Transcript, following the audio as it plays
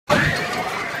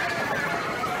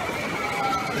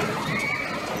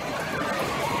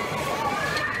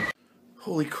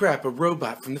Holy crap, a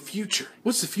robot from the future.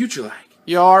 What's the future like?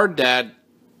 You're dead.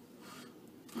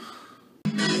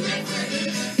 Y'all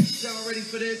ready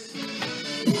for this?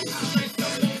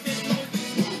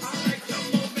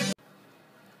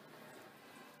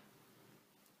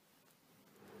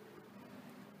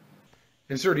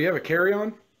 And sir, do you have a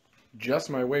carry-on?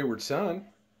 Just my wayward son.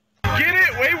 Get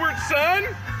it, wayward son?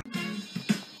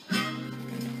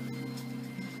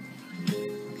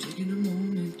 Taking a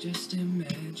moment, just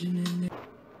imagining it.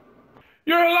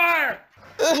 You're a liar!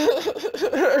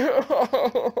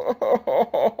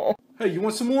 Hey, you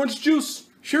want some orange juice?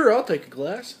 Sure, I'll take a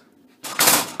glass.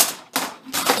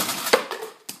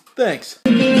 Thanks.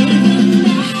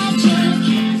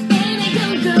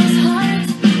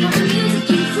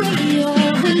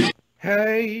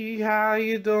 Hey, how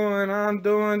you doing? I'm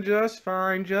doing just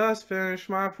fine. Just finished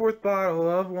my 4th bottle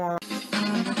of wine.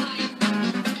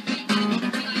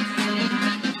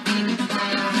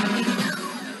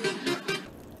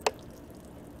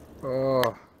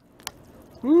 Oh.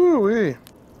 Woo-wee.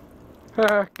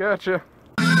 Ha, gotcha.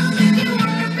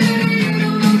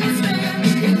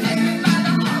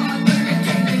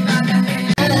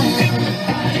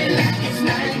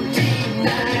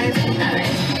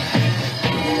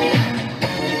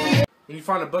 When you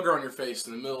find a booger on your face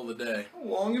in the middle of the day, how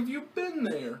long have you been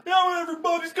there? Now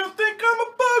everybody's gonna think I'm a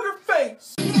booger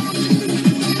face!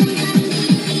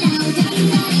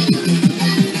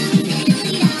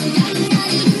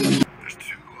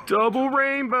 Double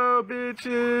rainbow,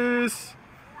 bitches!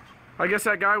 I guess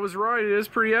that guy was right. It is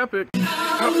pretty epic.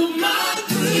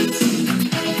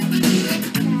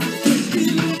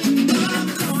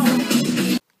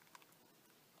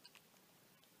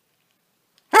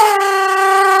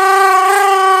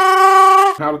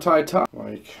 How to tie.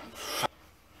 Like,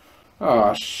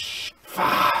 oh,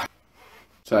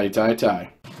 tie.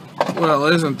 Well,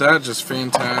 isn't that just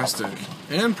fantastic?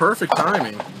 And perfect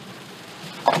timing.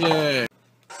 Yay.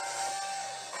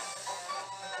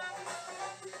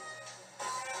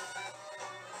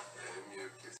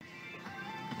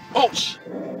 Oh,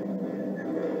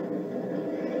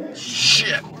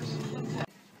 shit.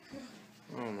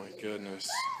 Oh my goodness.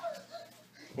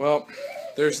 Well,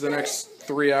 there's the next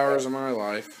 3 hours of my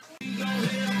life.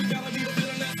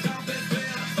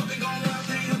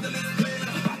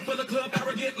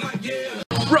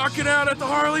 Rocking out at the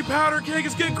Harley Powder Keg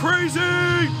is getting crazy!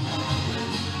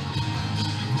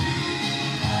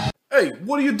 Hey,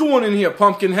 what are you doing in here,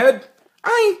 Pumpkinhead?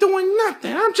 I ain't doing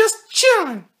nothing, I'm just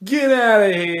chilling. Get out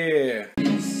of here!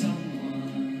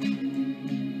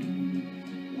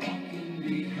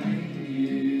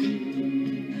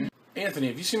 Anthony,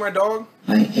 have you seen my dog?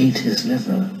 I ate his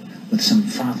liver with some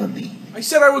fava bean. I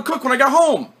said I would cook when I got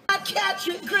home! I catch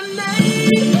a grenade.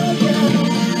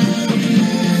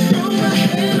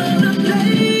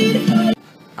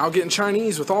 Out getting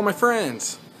Chinese with all my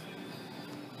friends.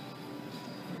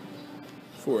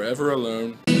 Forever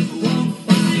alone.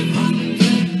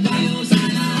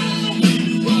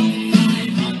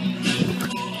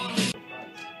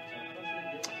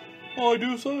 I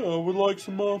do say I would like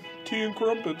some tea and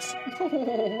crumpets. Scared!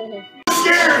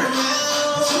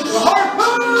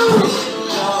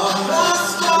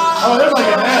 Oh, they're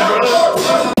like a man, brother.